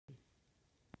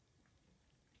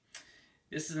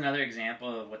This is another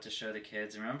example of what to show the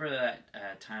kids. Remember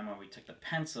that time where we took the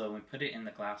pencil and we put it in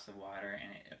the glass of water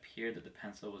and it appeared that the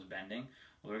pencil was bending?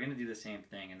 Well, we're going to do the same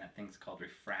thing, and that thing's called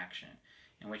refraction.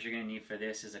 And what you're going to need for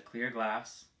this is a clear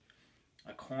glass,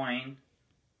 a coin,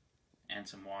 and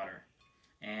some water.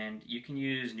 And you can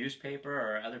use newspaper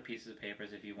or other pieces of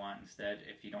papers if you want instead,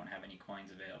 if you don't have any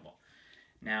coins available.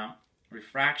 Now,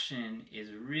 refraction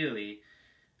is really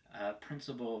a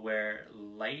principle where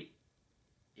light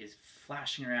is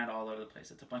flashing around all over the place.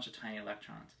 It's a bunch of tiny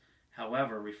electrons.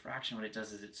 However, refraction, what it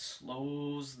does is it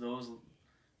slows those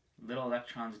little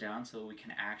electrons down so we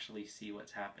can actually see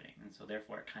what's happening. And so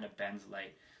therefore it kind of bends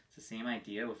light. It's the same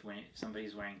idea with when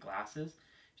somebody's wearing glasses.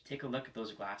 If you take a look at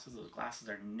those glasses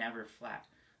are never flat.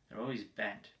 They're always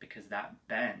bent because that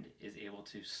bend is able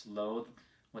to slow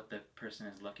what the person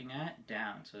is looking at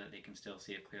down so that they can still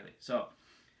see it clearly. So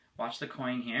watch the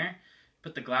coin here.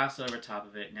 Put the glass over top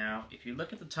of it. Now, if you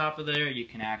look at the top of there, you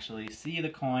can actually see the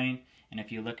coin. And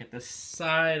if you look at the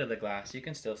side of the glass, you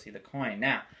can still see the coin.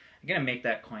 Now, I'm going to make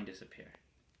that coin disappear.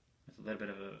 There's a little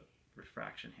bit of a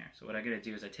refraction here. So what I'm going to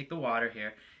do is I take the water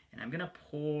here, and I'm going to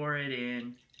pour it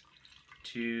in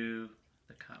to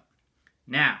the cup.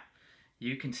 Now,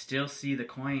 you can still see the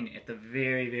coin at the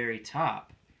very, very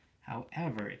top.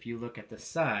 However, if you look at the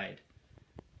side,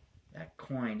 that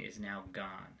coin is now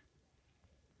gone.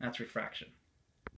 That's refraction.